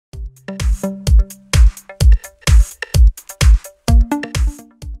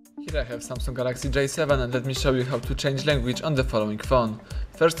Here I have Samsung Galaxy J7 and let me show you how to change language on the following phone.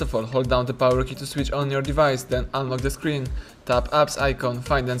 First of all, hold down the power key to switch on your device, then unlock the screen, tap apps icon,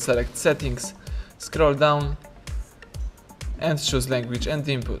 find and select settings, scroll down and choose language and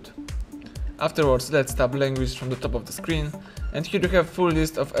input. Afterwards, let's tap language from the top of the screen, and here you have full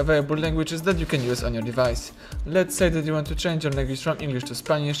list of available languages that you can use on your device. Let's say that you want to change your language from English to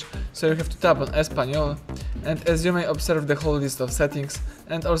Spanish, so you have to tap on Español, and as you may observe, the whole list of settings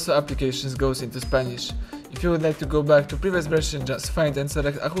and also applications goes into Spanish. If you would like to go back to previous version, just find and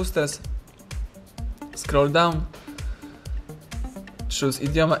select Ajustes, scroll down, choose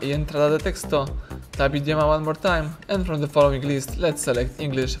Idioma y entrada de texto, tap Idioma one more time, and from the following list, let's select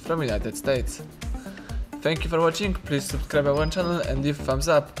English from United States. Thank you for watching, please subscribe our channel and leave thumbs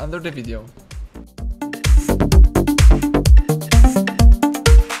up under the video.